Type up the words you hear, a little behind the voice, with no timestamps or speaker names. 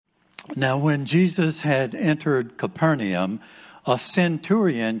Now, when Jesus had entered Capernaum, a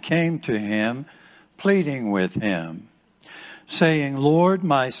centurion came to him, pleading with him, saying, "Lord,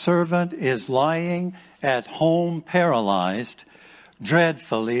 my servant is lying at home paralyzed,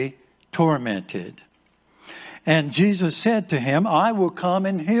 dreadfully tormented." And Jesus said to him, "I will come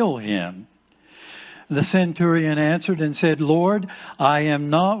and heal him." The centurion answered and said, "Lord, I am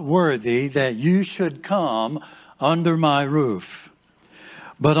not worthy that you should come under my roof.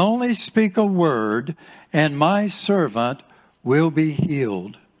 But only speak a word, and my servant will be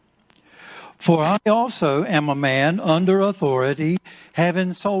healed. For I also am a man under authority,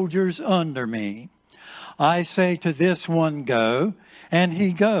 having soldiers under me. I say to this one, 'Go,' and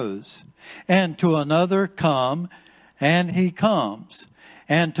he goes, and to another, 'Come,' and he comes,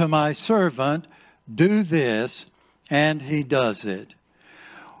 and to my servant, 'Do this,' and he does it."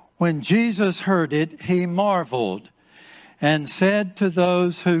 When Jesus heard it, he marveled and said to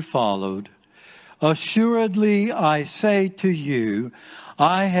those who followed, "Assuredly, I say to you,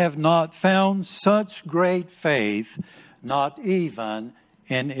 I have not found such great faith, not even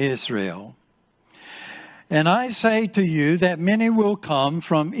in Israel. And I say to you that many will come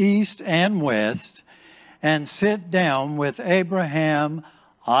from east and west and sit down with Abraham,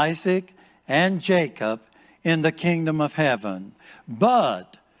 Isaac, and Jacob in the kingdom of heaven.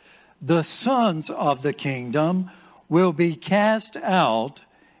 But the sons of the kingdom will be cast out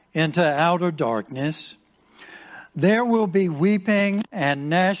into outer darkness. There will be weeping and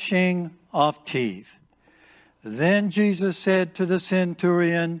gnashing of teeth." Then Jesus said to the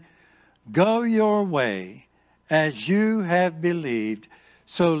centurion, "Go your way, as you have believed,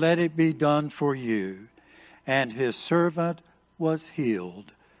 so let it be done for you." And his servant was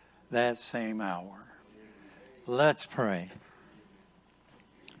healed that same hour. Let's pray.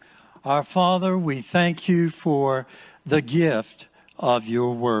 Our Father, we thank you for the gift of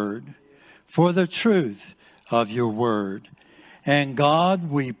your word, for the truth of your word. And God,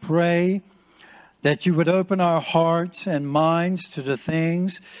 we pray that you would open our hearts and minds to the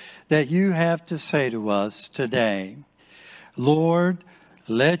things that you have to say to us today. Lord,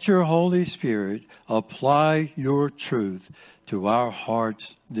 let your Holy Spirit apply your truth to our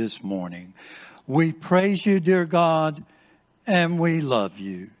hearts this morning. We praise you, dear God, and we love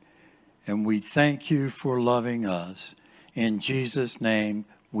you. And we thank you for loving us. In Jesus' name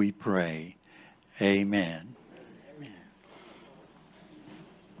we pray. Amen. Amen.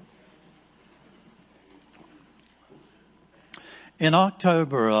 In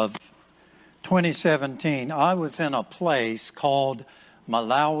October of 2017, I was in a place called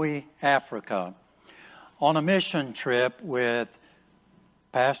Malawi, Africa, on a mission trip with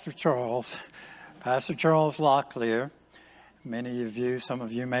Pastor Charles Locklear. Many of you, some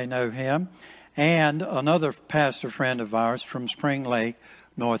of you may know him, and another pastor friend of ours from Spring Lake,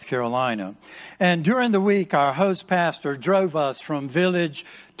 North Carolina. And during the week, our host pastor drove us from village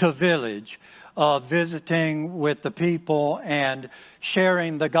to village, visiting with the people and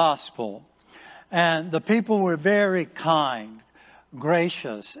sharing the gospel. And the people were very kind,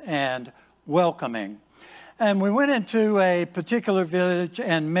 gracious, and welcoming. And we went into a particular village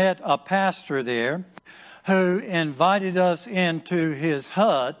and met a pastor there who invited us into his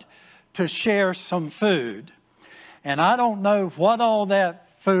hut to share some food. And I don't know what all that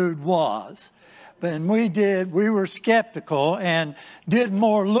food was, but we were skeptical and did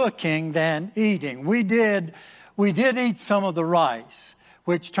more looking than eating. We did eat some of the rice,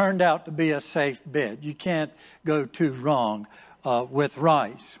 which turned out to be a safe bet. You can't go too wrong with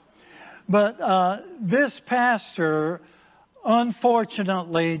rice. But this pastor,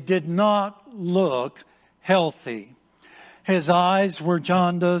 unfortunately, did not look healthy. His eyes were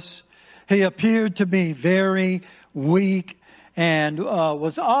jaundiced. He appeared to be very weak and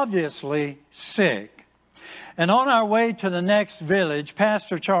was obviously sick. And on our way to the next village,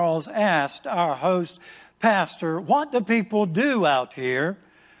 Pastor Charles asked our host pastor, "What do people do out here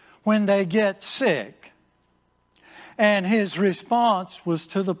when they get sick?" And his response was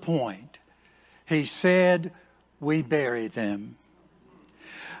to the point. He said, "We bury them."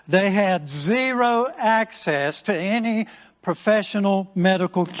 They had zero access to any professional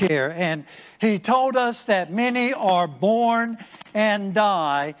medical care. And he told us that many are born and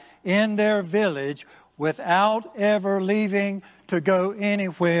die in their village without ever leaving to go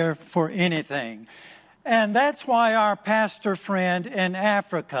anywhere for anything. And that's why our pastor friend in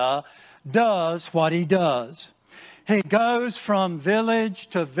Africa does what he does. He goes from village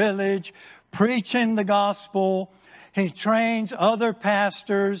to village preaching the gospel. He trains other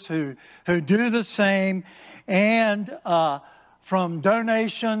pastors who do the same. And from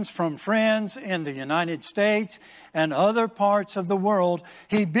donations from friends in the United States and other parts of the world,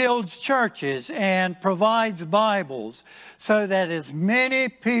 he builds churches and provides Bibles so that as many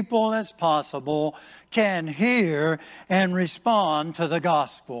people as possible can hear and respond to the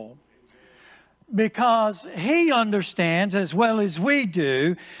gospel. Because he understands, as well as we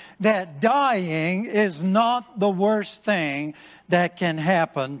do, that dying is not the worst thing that can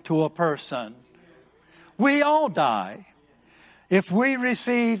happen to a person. We all die. If we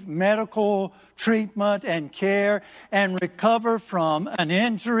receive medical treatment and care and recover from an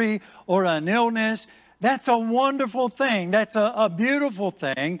injury or an illness, that's a wonderful thing. That's a beautiful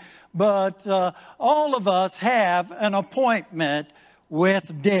thing. But all of us have an appointment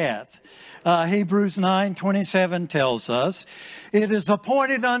with death. Hebrews 9:27 tells us, "It is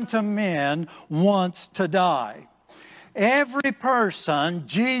appointed unto men once to die." Every person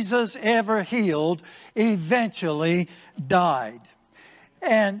Jesus ever healed eventually died.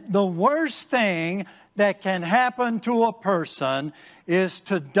 And the worst thing that can happen to a person is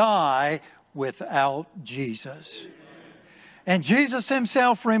to die without Jesus. And Jesus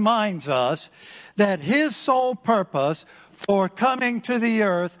himself reminds us that his sole purpose for coming to the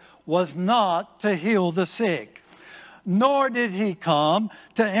earth was not to heal the sick, nor did he come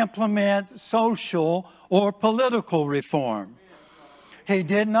to implement social or political reform. He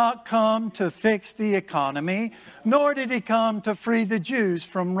did not come to fix the economy, nor did he come to free the Jews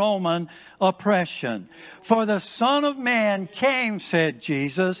from Roman oppression. For the Son of Man came, said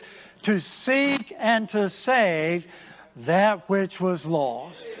Jesus, to seek and to save that which was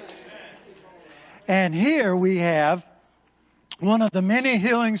lost. And here we have one of the many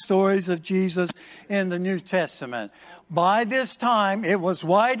healing stories of Jesus in the New Testament. By this time, it was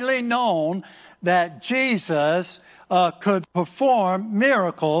widely known that Jesus could perform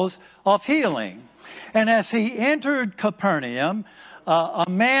miracles of healing. And as he entered Capernaum, a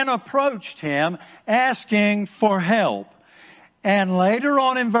man approached him asking for help. And later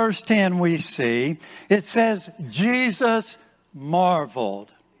on in verse 10 we see, it says, Jesus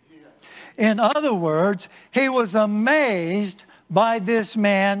marveled. In other words, he was amazed by this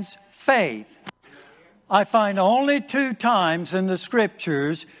man's faith. I find only 2 times in the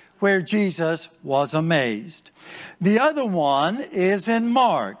scriptures where Jesus was amazed. The other one is in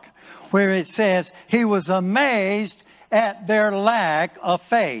Mark, where it says he was amazed at their lack of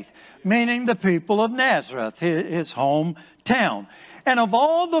faith, meaning the people of Nazareth, his hometown. And of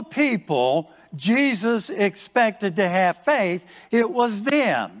all the people Jesus expected to have faith, it was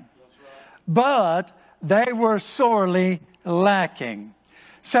them. But they were sorely lacking.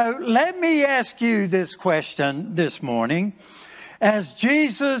 So let me ask you this question this morning. As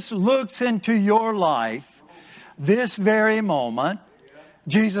Jesus looks into your life this very moment,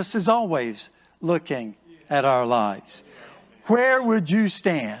 Jesus is always looking at our lives. Where would you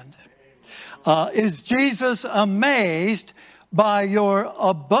stand? Is Jesus amazed by your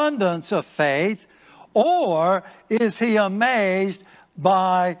abundance of faith, or is he amazed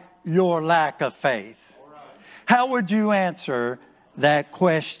by your lack of faith? How would you answer that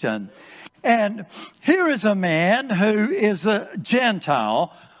question? And here is a man who is a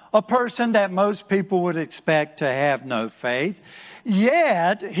Gentile, a person that most people would expect to have no faith.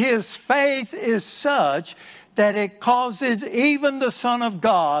 Yet his faith is such that it causes even the Son of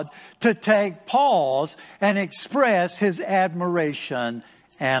God to take pause and express his admiration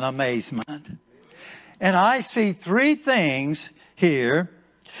and amazement. And I see 3 things here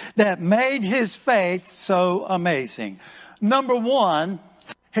that made his faith so amazing. Number 1,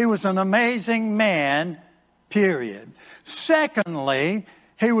 he was an amazing man, period. Secondly,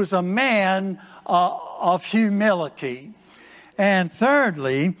 he was a man of humility. And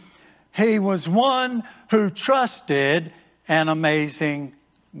thirdly, he was one who trusted an amazing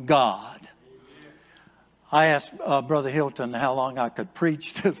God. I asked Brother Hilton how long I could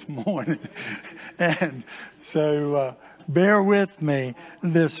preach this morning. And so bear with me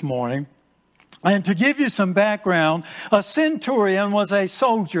this morning. And to give you some background, a centurion was a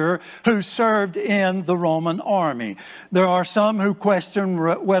soldier who served in the Roman army. There are some who question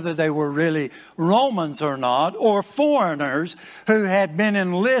whether they were really Romans or not, or foreigners who had been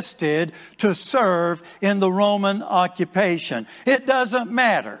enlisted to serve in the Roman occupation. It doesn't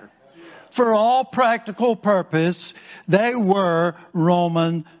matter. For all practical purpose, they were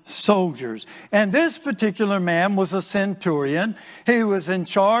Roman soldiers. And this particular man was a centurion. He was in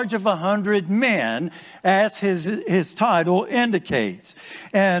charge of 100 men, as his title indicates.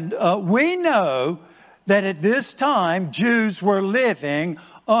 And we know that at this time, Jews were living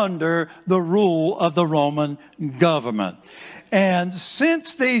under the rule of the Roman government. And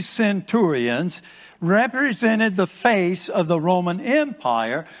since these centurions represented the face of the Roman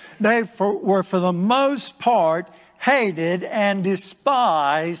Empire. They were for the most part hated and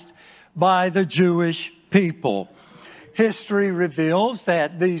despised by the Jewish people. History reveals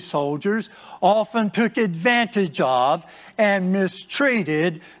that these soldiers often took advantage of and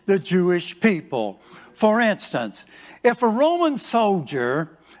mistreated the Jewish people. For instance, if a Roman soldier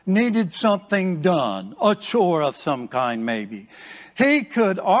needed something done, a chore of some kind maybe, he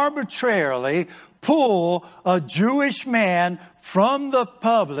could arbitrarily pull a Jewish man from the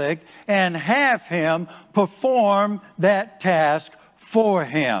public and have him perform that task for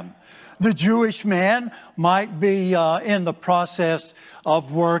him. The Jewish man might be in the process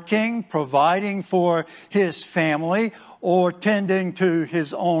of working, providing for his family, or tending to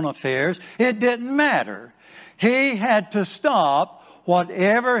his own affairs. It didn't matter. He had to stop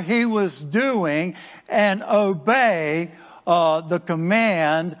whatever he was doing and obey the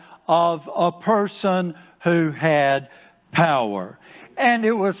command of a person who had power. And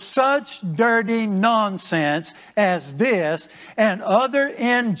it was such dirty nonsense as this and other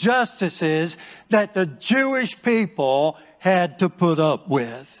injustices that the Jewish people had to put up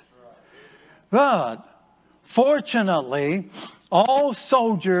with. But fortunately, all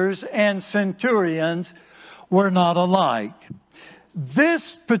soldiers and centurions were not alike.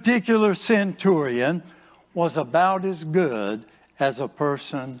 This particular centurion was about as good as a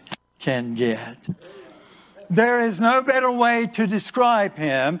person can get. There is no better way to describe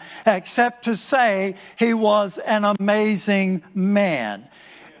him except to say he was an amazing man.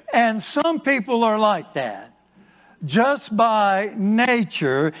 And some people are like that. Just by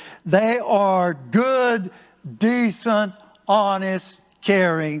nature, they are good, decent, honest,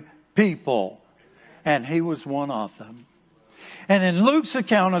 caring people. And he was one of them. And in Luke's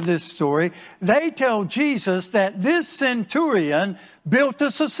account of this story, they tell Jesus that this centurion built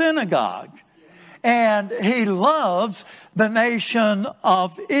us a synagogue. And he loves the nation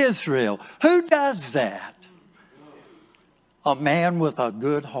of Israel. Who does that? A man with a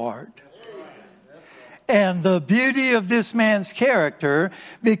good heart. And the beauty of this man's character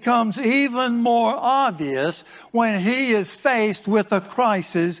becomes even more obvious when he is faced with a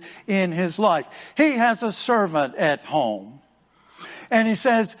crisis in his life. He has a servant at home. And he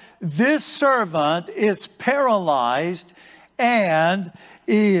says, this servant is paralyzed and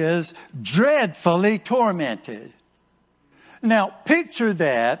is dreadfully tormented. Now, picture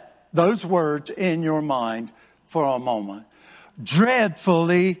those words in your mind for a moment.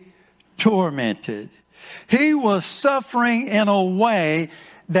 Dreadfully tormented. He was suffering in a way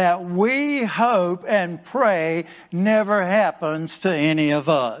that we hope and pray never happens to any of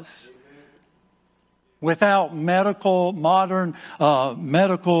us. Without modern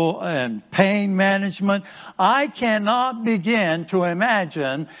medical and pain management, I cannot begin to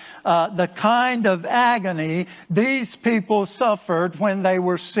imagine the kind of agony these people suffered when they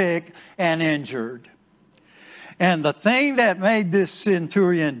were sick and injured. And the thing that made this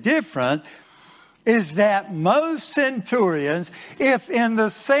centurion different is that most centurions, if in the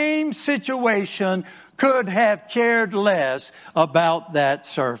same situation, could have cared less about that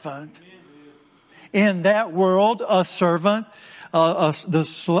servant. In that world, a servant,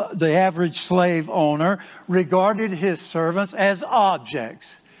 the average slave owner, regarded his servants as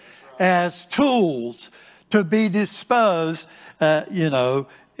objects, as tools to be disposed,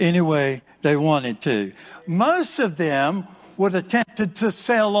 any way they wanted to. Most of them would attempted to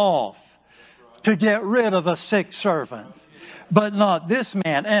sell off to get rid of a sick servant, but not this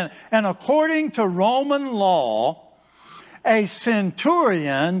man. And according to Roman law, a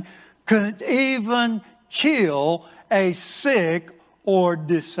centurion could even kill a sick or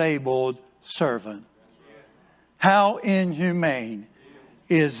disabled servant. How inhumane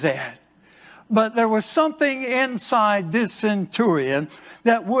is that? But there was something inside this centurion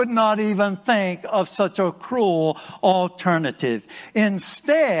that would not even think of such a cruel alternative.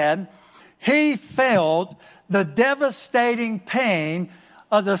 Instead, he felt the devastating pain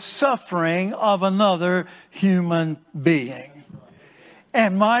of the suffering of another human being.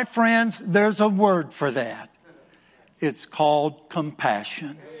 And my friends, there's a word for that. It's called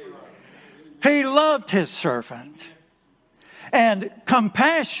compassion. He loved his servant. And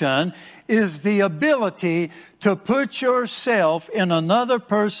compassion is the ability to put yourself in another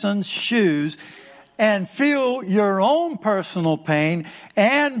person's shoes and feel your own personal pain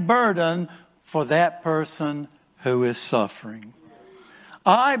and burden for that person who is suffering.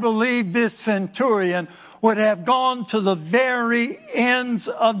 I believe this centurion would have gone to the very ends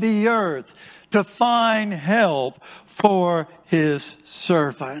of the earth to find help for his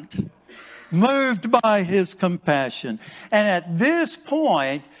servant, moved by his compassion. And at this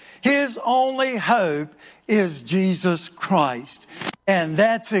point, his only hope is Jesus Christ. And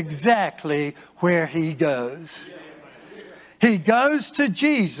that's exactly where he goes. He goes to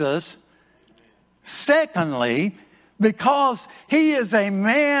Jesus, secondly, because he is a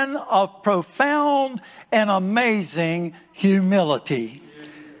man of profound and amazing humility.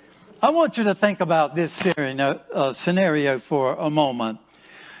 I want you to think about this scenario for a moment.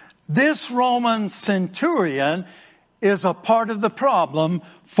 This Roman centurion is a part of the problem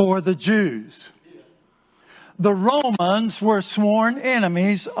for the Jews. The Romans were sworn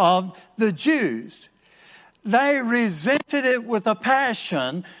enemies of the Jews. They resented it with a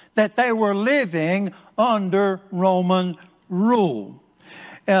passion that they were living under Roman rule.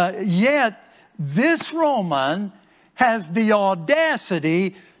 Yet this Roman has the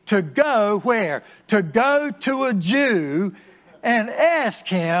audacity to go where? To go to a Jew and ask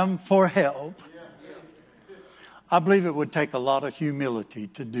him for help. I believe it would take a lot of humility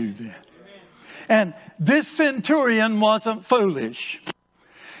to do that. And this centurion wasn't foolish.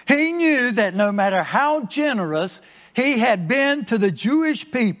 He knew that no matter how generous he had been to the Jewish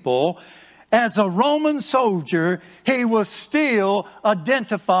people, as a Roman soldier, he was still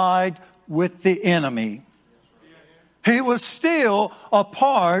identified with the enemy. He was still a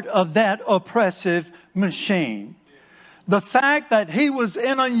part of that oppressive machine. The fact that he was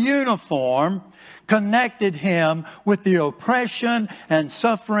in a uniform connected him with the oppression and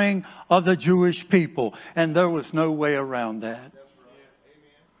suffering of the Jewish people. And there was no way around that.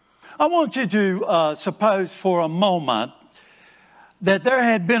 I want you to suppose for a moment that there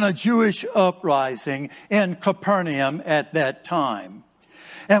had been a Jewish uprising in Capernaum at that time.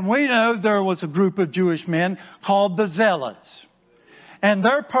 And we know there was a group of Jewish men called the Zealots. And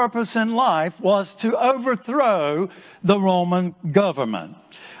their purpose in life was to overthrow the Roman government.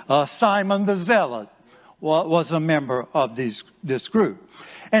 Simon the Zealot was a member of this group.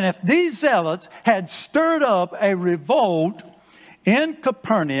 And if these zealots had stirred up a revolt in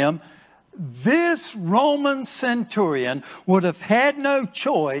Capernaum, this Roman centurion would have had no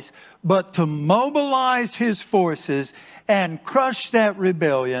choice but to mobilize his forces and crush that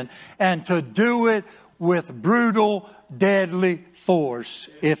rebellion, and to do it with brutal, deadly force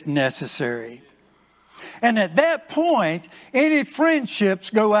if necessary. And at that point, any friendships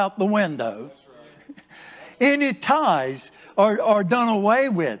go out the window. Any ties are done away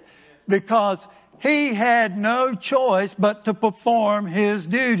with, because he had no choice but to perform his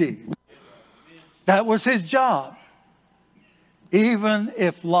duty. That was his job. Even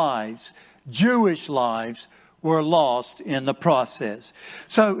if lives, Jewish lives, were lost in the process.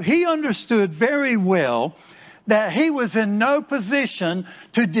 So he understood very well that he was in no position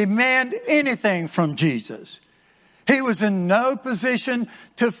to demand anything from Jesus. He was in no position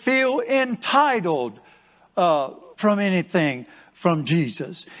to feel entitled from anything from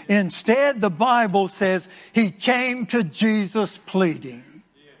Jesus. Instead, the Bible says he came to Jesus pleading.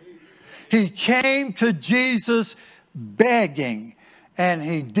 He came to Jesus begging, and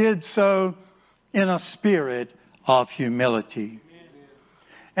he did so in a spirit of humility.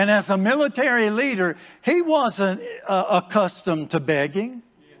 And as a military leader, he wasn't accustomed to begging.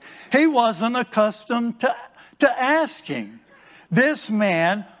 He wasn't accustomed to asking. This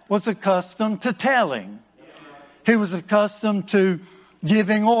man was accustomed to telling. He was accustomed to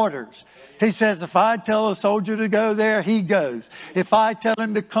giving orders. He says, if I tell a soldier to go there, he goes. If I tell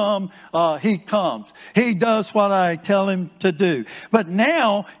him to come, he comes. He does what I tell him to do. But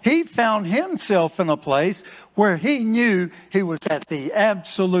now he found himself in a place where he knew he was at the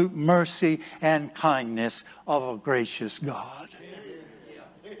absolute mercy and kindness of a gracious God.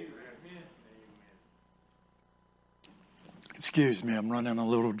 Excuse me, I'm running a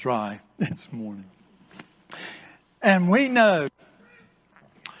little dry this morning. And we know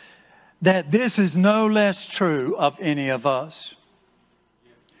that this is no less true of any of us.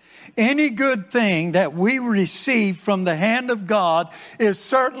 Any good thing that we receive from the hand of God is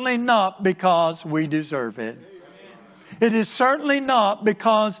certainly not because we deserve it. It is certainly not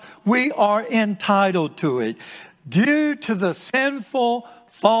because we are entitled to it. Due to the sinful,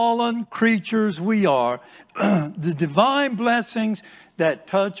 fallen creatures we are, the divine blessings that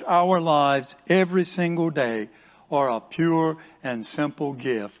touch our lives every single day are a pure and simple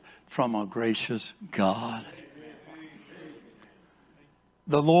gift from a gracious God.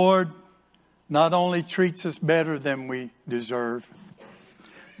 The Lord not only treats us better than we deserve,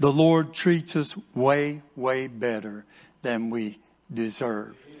 the Lord treats us way, way better than we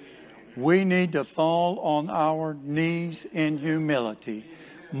deserve. We need to fall on our knees in humility,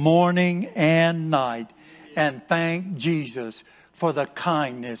 morning and night, and thank Jesus for the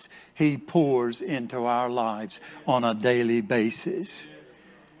kindness He pours into our lives on a daily basis.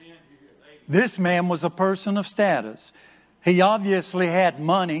 This man was a person of status. He obviously had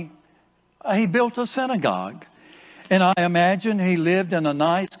money. He built a synagogue. And I imagine he lived in a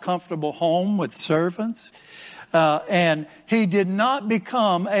nice, comfortable home with servants. And he did not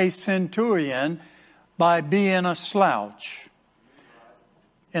become a centurion by being a slouch.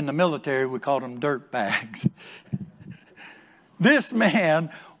 In the military, we called them dirt bags. This man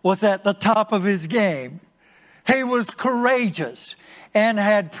was at the top of his game. He was courageous and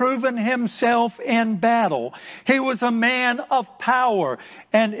had proven himself in battle. He was a man of power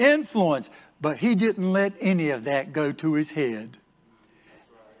and influence, but he didn't let any of that go to his head.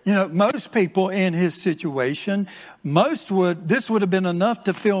 You know, most people in his situation, this would have been enough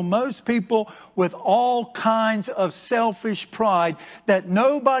to fill most people with all kinds of selfish pride that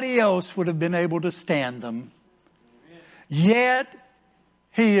nobody else would have been able to stand them. Yet,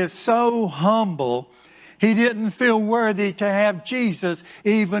 he is so humble, he didn't feel worthy to have Jesus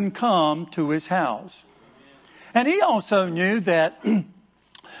even come to his house. And he also knew that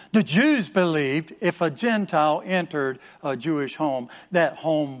the Jews believed if a Gentile entered a Jewish home, that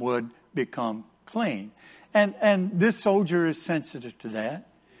home would become clean. And this soldier is sensitive to that.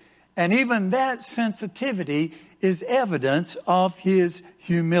 And even that sensitivity is evidence of his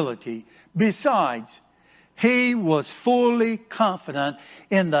humility. Besides, he was fully confident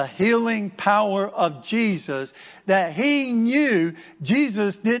in the healing power of Jesus, that he knew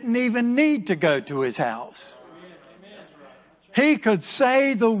Jesus didn't even need to go to his house. He could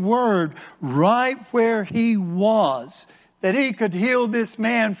say the word right where he was, that he could heal this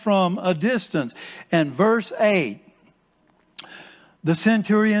man from a distance. And verse 8, the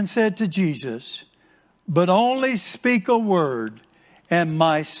centurion said to Jesus, "But only speak a word, and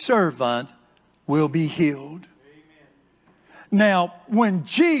my servant will be healed." Now, when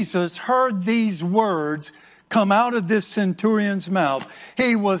Jesus heard these words come out of this centurion's mouth,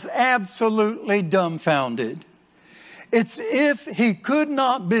 he was absolutely dumbfounded. It's if he could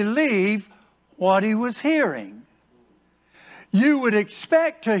not believe what he was hearing. You would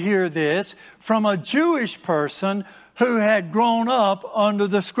expect to hear this from a Jewish person who had grown up under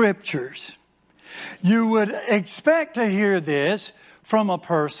the Scriptures. You would expect to hear this from a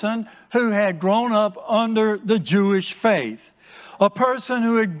person who had grown up under the Jewish faith. A person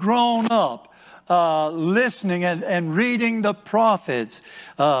who had grown up listening and reading the prophets,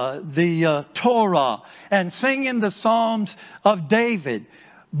 the Torah, and singing the Psalms of David.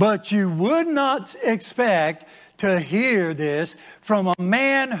 But you would not expect to hear this from a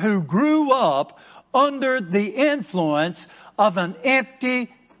man who grew up under the influence of an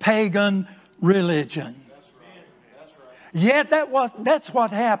empty pagan religion. Yet that's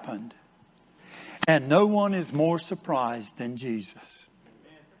what happened. And no one is more surprised than Jesus.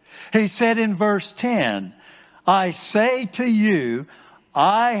 He said in verse 10, "I say to you,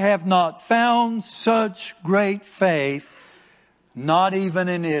 I have not found such great faith, not even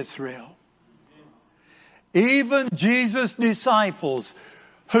in Israel." Even Jesus' disciples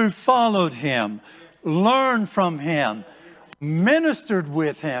who followed him, learned from him, ministered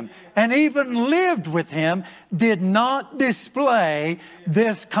with him, and even lived with him, did not display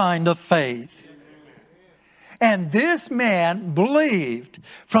this kind of faith. And this man believed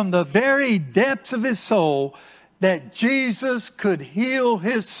from the very depths of his soul that Jesus could heal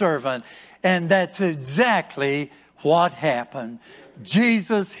his servant. And that's exactly what happened.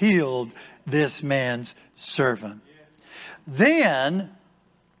 Jesus healed this man's servant. Then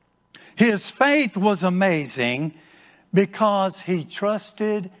his faith was amazing because he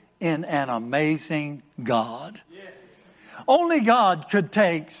trusted in an amazing God. Only God could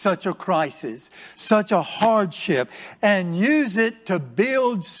take such a crisis, such a hardship, and use it to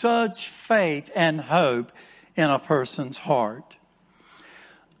build such faith and hope in a person's heart.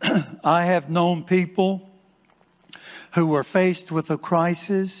 I have known people who were faced with a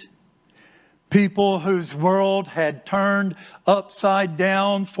crisis, people whose world had turned upside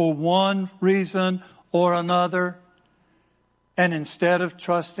down for one reason or another, and instead of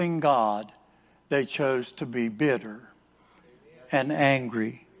trusting God, they chose to be bitter and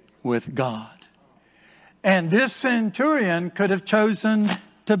angry with God. And this centurion could have chosen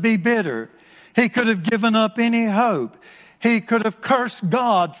to be bitter. He could have given up any hope. He could have cursed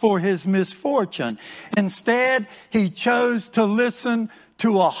God for his misfortune. Instead, he chose to listen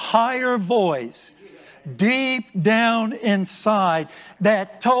to a higher voice deep down inside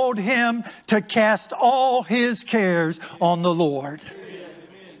that told him to cast all his cares on the Lord.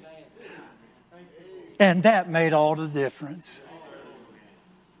 And that made all the difference.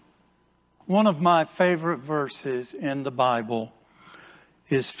 One of my favorite verses in the Bible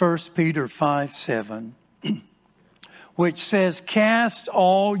is 1 Peter 5:7, which says, cast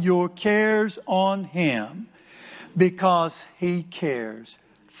all your cares on Him because He cares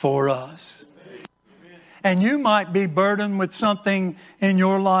for us. And you might be burdened with something in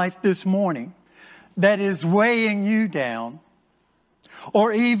your life this morning that is weighing you down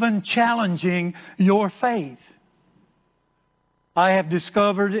or even challenging your faith. I have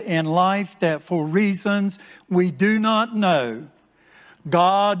discovered in life that for reasons we do not know,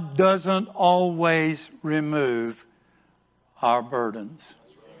 God doesn't always remove our burdens.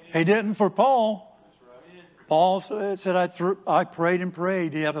 He didn't for Paul. Paul said, I prayed and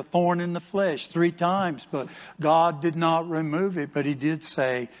prayed. He had a thorn in the flesh 3 times, but God did not remove it. But he did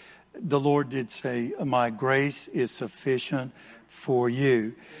say, the Lord did say, my grace is sufficient for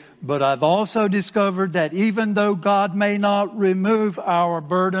you. But I've also discovered that even though God may not remove our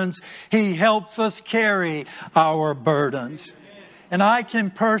burdens, He helps us carry our burdens. And I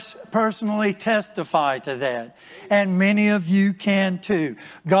can personally testify to that. And many of you can too.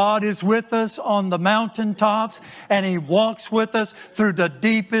 God is with us on the mountaintops, and He walks with us through the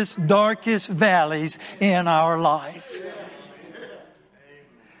deepest, darkest valleys in our life.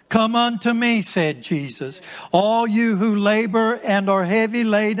 Come unto me, said Jesus, all you who labor and are heavy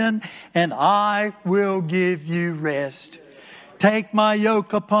laden, and I will give you rest. Take my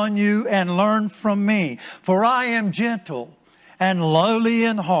yoke upon you and learn from me, for I am gentle and lowly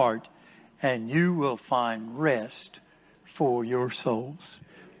in heart, and you will find rest for your souls.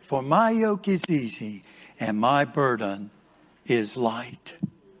 For my yoke is easy and my burden is light.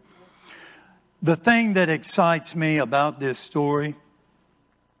 The thing that excites me about this story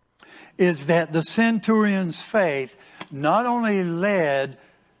is that the centurion's faith not only led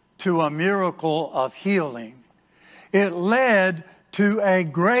to a miracle of healing, it led to a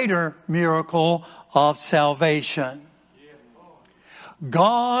greater miracle of salvation.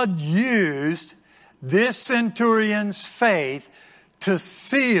 God used this centurion's faith to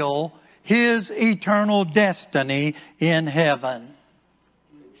seal his eternal destiny in heaven.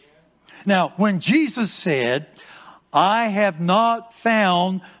 Now, when Jesus said, I have not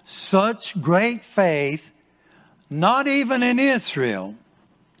found such great faith, not even in Israel,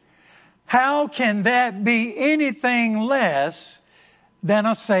 how can that be anything less than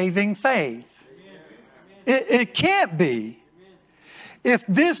a saving faith? It can't be. If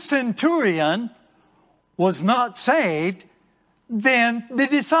this centurion was not saved, then the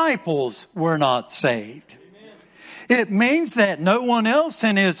disciples were not saved. It means that no one else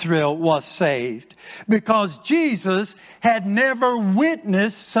in Israel was saved because Jesus had never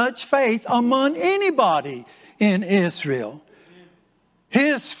witnessed such faith among anybody in Israel.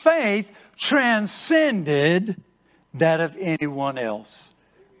 His faith transcended that of anyone else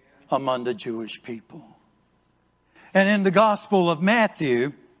among the Jewish people. And in the Gospel of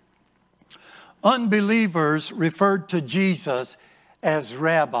Matthew, unbelievers referred to Jesus as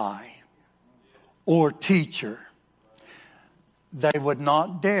rabbi or teacher. They would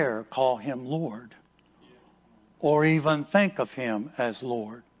not dare call him Lord or even think of him as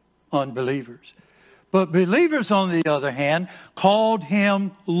Lord, unbelievers. But believers, on the other hand, called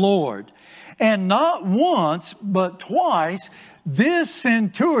him Lord. And not once, but twice, this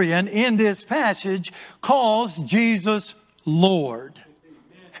centurion in this passage calls Jesus Lord,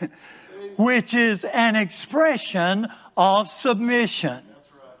 which is an expression of submission.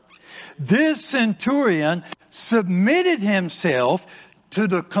 This centurion submitted himself to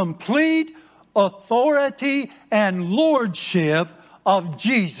the complete authority and lordship of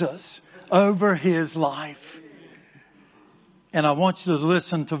Jesus over his life. And I want you to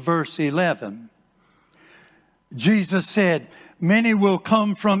listen to verse 11. Jesus said, many will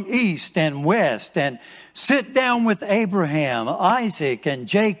come from east and west and sit down with Abraham, Isaac, and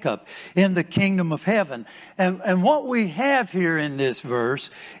Jacob in the kingdom of heaven. And what we have here in this verse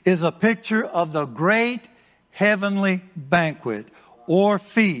is a picture of the great heavenly banquet or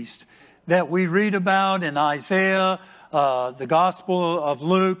feast that we read about in Isaiah, the Gospel of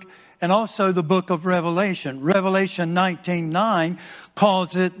Luke, and also the book of Revelation. Revelation 19:9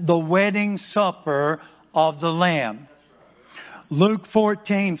 calls it the wedding supper of the Lamb. Luke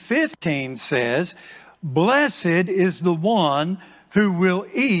 14:15 says, blessed is the one who will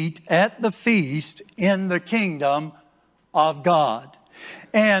eat at the feast in the kingdom of God.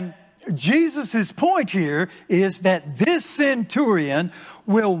 And Jesus' point here is that this centurion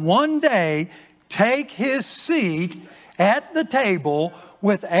will one day take his seat at the table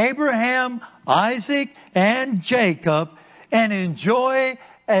with Abraham, Isaac, and Jacob and enjoy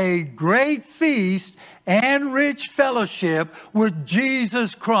a great feast and rich fellowship with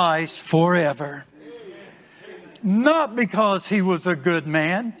Jesus Christ forever. Not because he was a good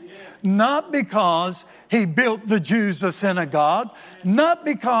man. Not because he built the Jews a synagogue. Not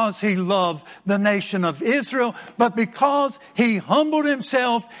because he loved the nation of Israel. But because he humbled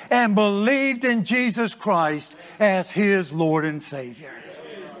himself and believed in Jesus Christ as his Lord and Savior.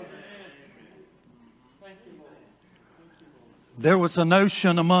 There was a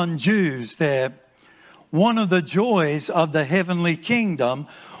notion among Jews that one of the joys of the heavenly kingdom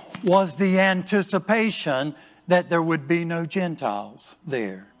was the anticipation that there would be no Gentiles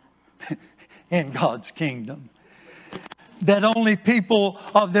there in God's kingdom. That only people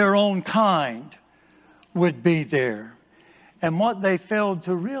of their own kind would be there. And what they failed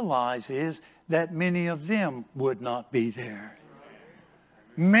to realize is that many of them would not be there.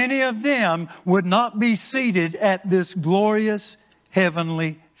 Many of them would not be seated at this glorious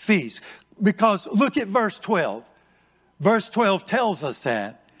heavenly feast. Because look at verse 12. Verse 12 tells us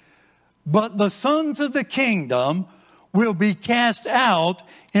that. But the sons of the kingdom will be cast out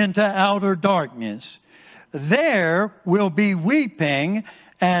into outer darkness. There will be weeping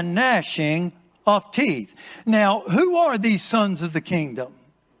and gnashing of teeth. Now, who are these sons of the kingdom?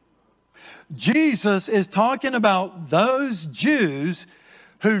 Jesus is talking about those Jews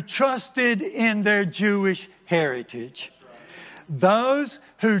who trusted in their Jewish heritage. Those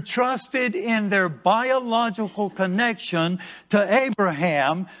who trusted in their biological connection to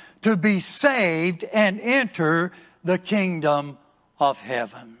Abraham to be saved and enter the kingdom of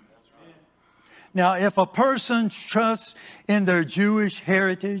heaven. Now, if a person trusts in their Jewish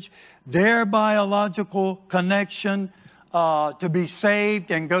heritage, their biological connection to be saved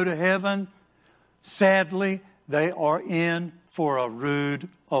and go to heaven, sadly, they are in for a rude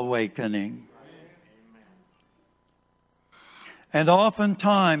awakening. And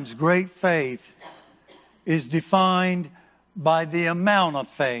oftentimes, great faith is defined by the amount of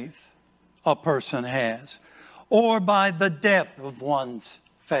faith a person has, or by the depth of one's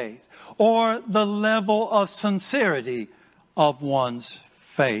faith, or the level of sincerity of one's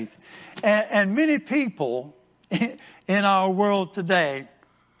faith. And many people in our world today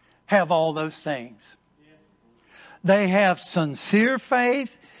have all those things. They have sincere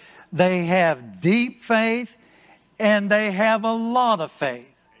faith, they have deep faith, and they have a lot of faith.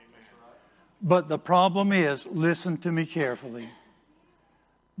 But the problem is, listen to me carefully,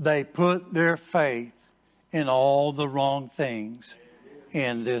 they put their faith in all the wrong things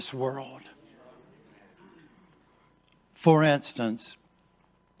in this world. For instance,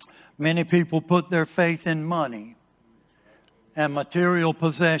 many people put their faith in money and material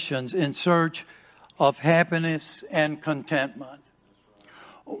possessions in search of happiness and contentment.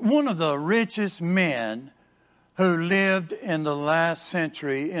 One of the richest men who lived in the last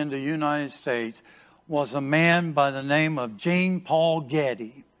century in the United States was a man by the name of Jean Paul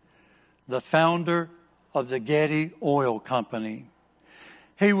Getty, the founder of the Getty Oil Company.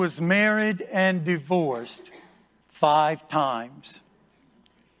 He was married and divorced 5 times.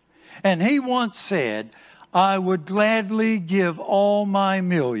 And he once said, "I would gladly give all my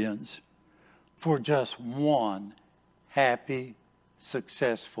millions for just one happy,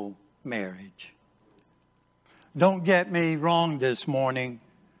 successful marriage." Don't get me wrong this morning.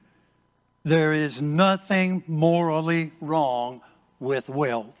 There is nothing morally wrong with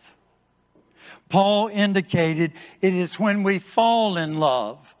wealth. Paul indicated it is when we fall in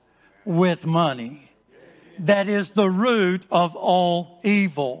love with money that is the root of all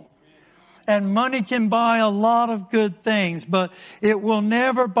evil. And money can buy a lot of good things, but it will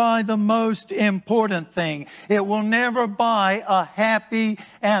never buy the most important thing. It will never buy a happy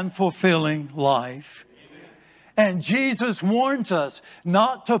and fulfilling life. And Jesus warns us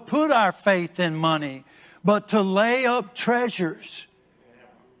not to put our faith in money, but to lay up treasures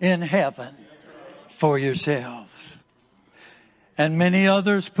in heaven for yourselves. And many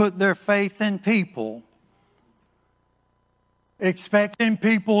others put their faith in people, expecting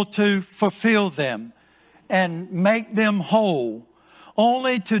people to fulfill them and make them whole,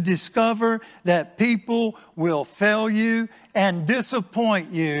 only to discover that people will fail you and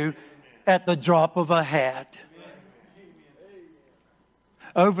disappoint you at the drop of a hat.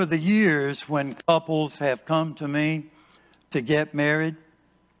 Over the years, when couples have come to me to get married,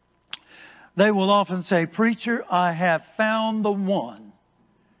 they will often say, "Preacher, I have found the one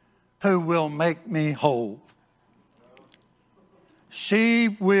who will make me whole. She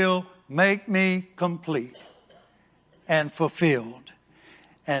will make me complete and fulfilled."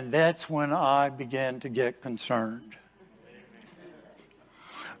 And that's when I began to get concerned.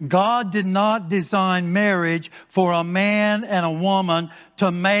 God did not design marriage for a man and a woman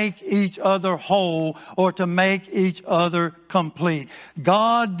to make each other whole or to make each other complete.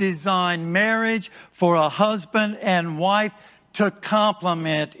 God designed marriage for a husband and wife to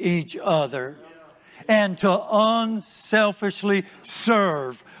complement each other and to unselfishly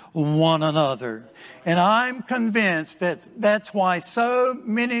serve one another. And I'm convinced that that's why so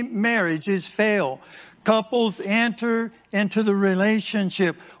many marriages fail. Couples enter into the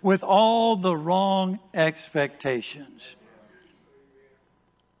relationship with all the wrong expectations.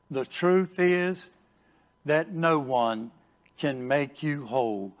 The truth is that no one can make you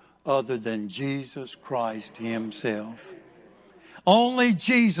whole other than Jesus Christ Himself. Only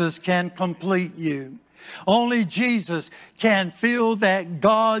Jesus can complete you. Only Jesus can fill that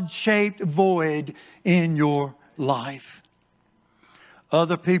God-shaped void in your life.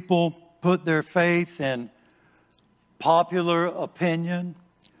 Other people put their faith in popular opinion,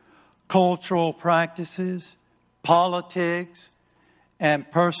 cultural practices, politics,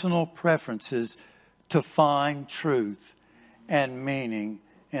 and personal preferences to find truth and meaning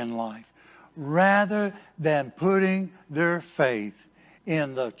in life, rather than putting their faith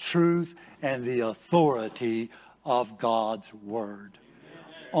in the truth and the authority of God's Word,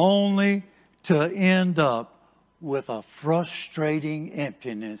 only to end up with a frustrating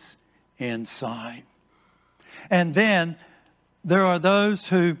emptiness inside. And then there are those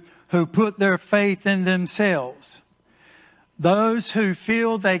who put their faith in themselves. Those who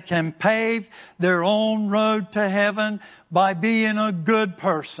feel they can pave their own road to heaven by being a good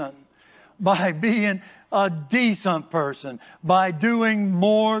person, by being a decent person, by doing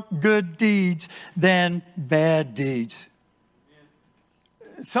more good deeds than bad deeds.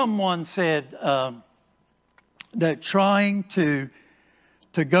 Someone said that trying to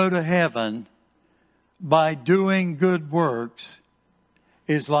go to heaven by doing good works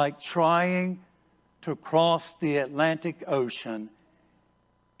is like trying to cross the Atlantic Ocean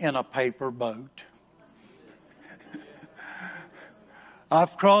in a paper boat.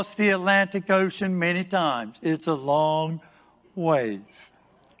 I've crossed the Atlantic Ocean many times. It's a long ways.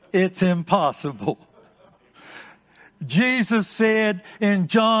 It's impossible. Jesus said in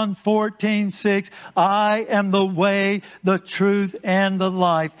John 14:6, I am the way, the truth, and the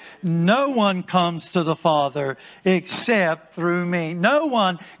life. No one comes to the Father except through me. No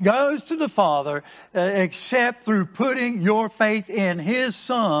one goes to the Father except through putting your faith in His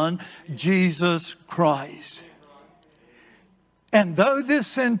Son, Jesus Christ. And though this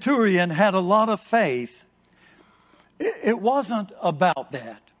centurion had a lot of faith, it wasn't about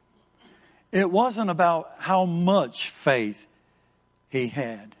that. It wasn't about how much faith he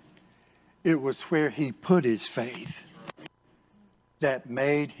had. It was where he put his faith that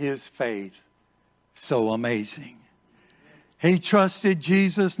made his faith so amazing. He trusted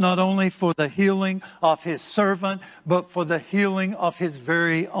Jesus not only for the healing of his servant, but for the healing of his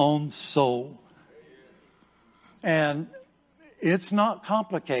very own soul. And it's not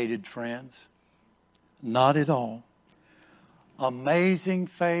complicated, friends. Not at all. Amazing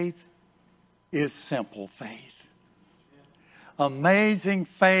faith is simple faith. Amazing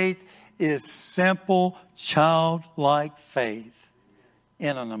faith is simple, childlike faith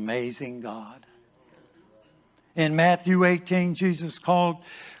in an amazing God. In Matthew 18, Jesus called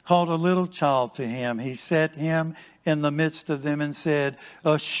a little child to him. He set him in the midst of them and said,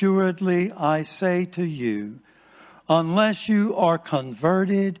 assuredly, I say to you, unless you are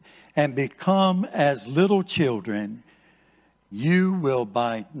converted and become as little children, you will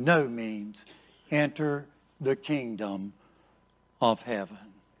by no means enter the kingdom of heaven.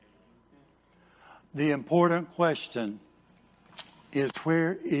 The important question is,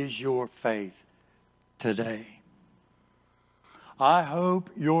 where is your faith today? I hope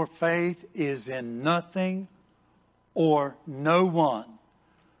your faith is in nothing or no one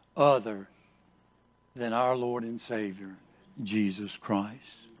other than our Lord and Savior, Jesus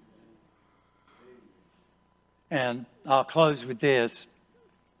Christ. And I'll close with this.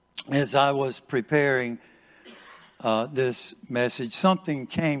 As I was preparing this message, something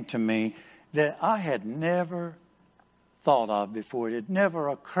came to me that I had never thought of before. It had never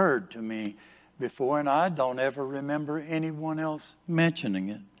occurred to me before, and I don't ever remember anyone else mentioning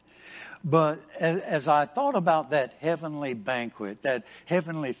it. But as I thought about that heavenly banquet, that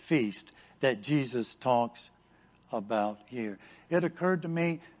heavenly feast that Jesus talks about here, it occurred to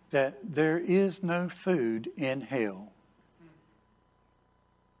me that there is no food in hell.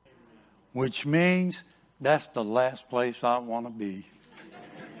 Which means that's the last place I want to be.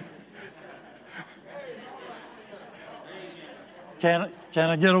 Can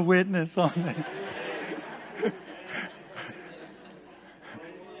I get a witness on that?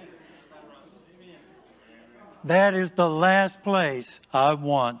 That is the last place I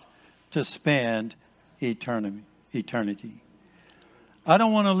want to spend eternity. I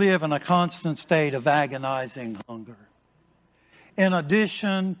don't want to live in a constant state of agonizing hunger. In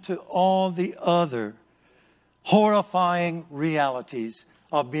addition to all the other horrifying realities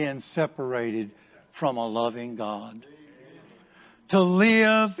of being separated from a loving God. To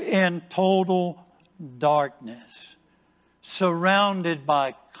live in total darkness, surrounded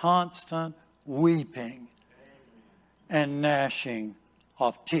by constant weeping and gnashing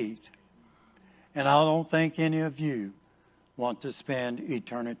of teeth. And I don't think any of you want to spend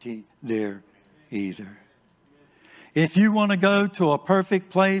eternity there either. If you want to go to a perfect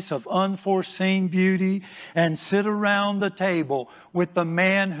place of unforeseen beauty and sit around the table with the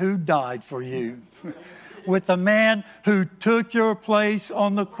man who died for you, with the man who took your place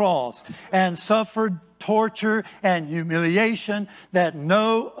on the cross and suffered torture and humiliation that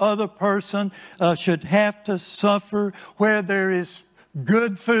no other person should have to suffer, where there is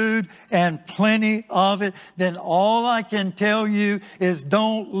good food and plenty of it, then all I can tell you is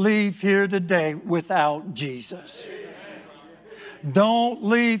don't leave here today without Jesus. Don't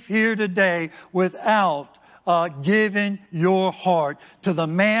leave here today without giving your heart to the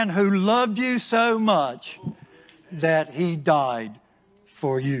man who loved you so much that he died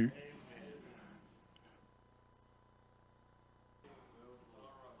for you.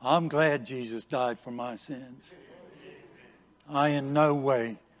 I'm glad Jesus died for my sins. I in no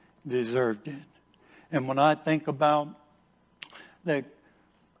way deserved it. And when I think about that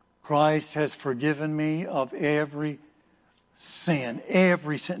Christ has forgiven me of every sin,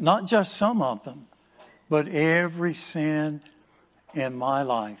 not just some of them, but every sin in my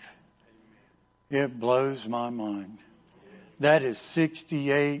life, it blows my mind. That is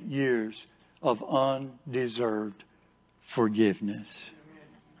 68 years of undeserved forgiveness.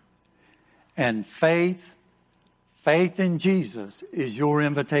 And faith in Jesus is your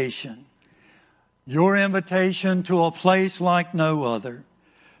invitation. Your invitation to a place like no other,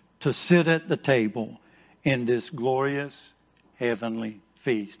 to sit at the table in this glorious heavenly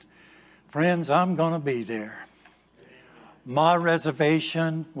feast. Friends, I'm going to be there. My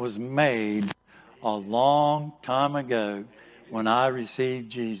reservation was made a long time ago when I received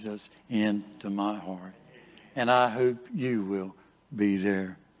Jesus into my heart. And I hope you will be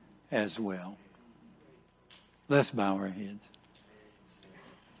there as well. Let's bow our heads.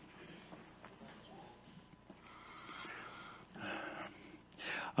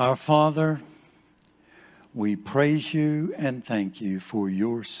 Our Father, we praise you and thank you for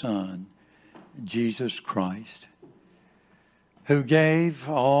your Son, Jesus Christ, who gave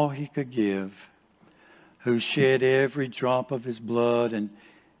all he could give, who shed every drop of his blood and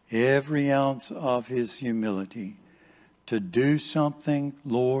every ounce of his humility to do something,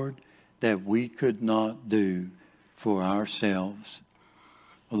 Lord, that we could not do for ourselves.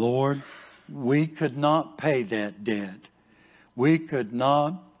 Lord, we could not pay that debt. We could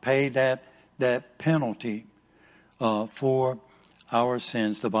not pay that penalty for our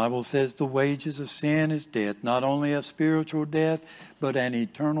sins. The Bible says the wages of sin is death, not only a spiritual death, but an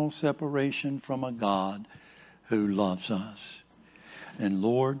eternal separation from a God who loves us. And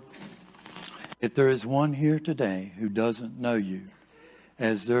Lord, if there is one here today who doesn't know you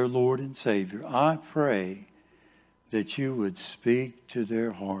as their Lord and Savior, I pray that you would speak to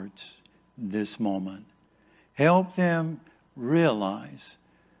their hearts this moment. Help them realize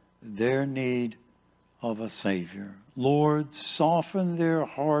their need of a Savior. Lord, soften their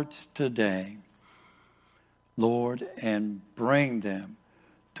hearts today, Lord, and bring them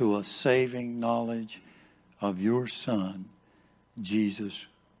to a saving knowledge of your Son, Jesus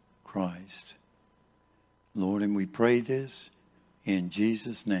Christ. Lord, and we pray this in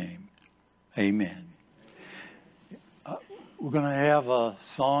Jesus' name. Amen. We're going to have a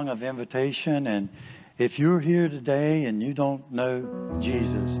song of invitation, and if you're here today and you don't know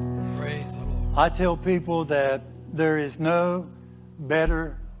Jesus, praise the Lord. I tell people that there is no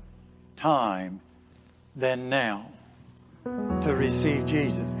better time than now to receive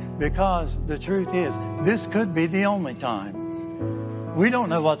Jesus, because the truth is, this could be the only time. We don't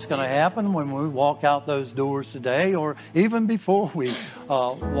know what's going to happen when we walk out those doors today, or even before we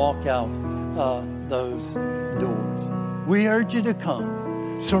walk out those doors. We urge you to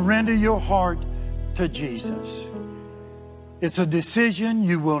come. Surrender your heart to Jesus. It's a decision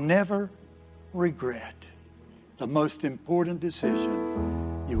you will never regret. The most important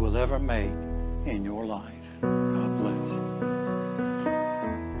decision you will ever make in your life. God bless.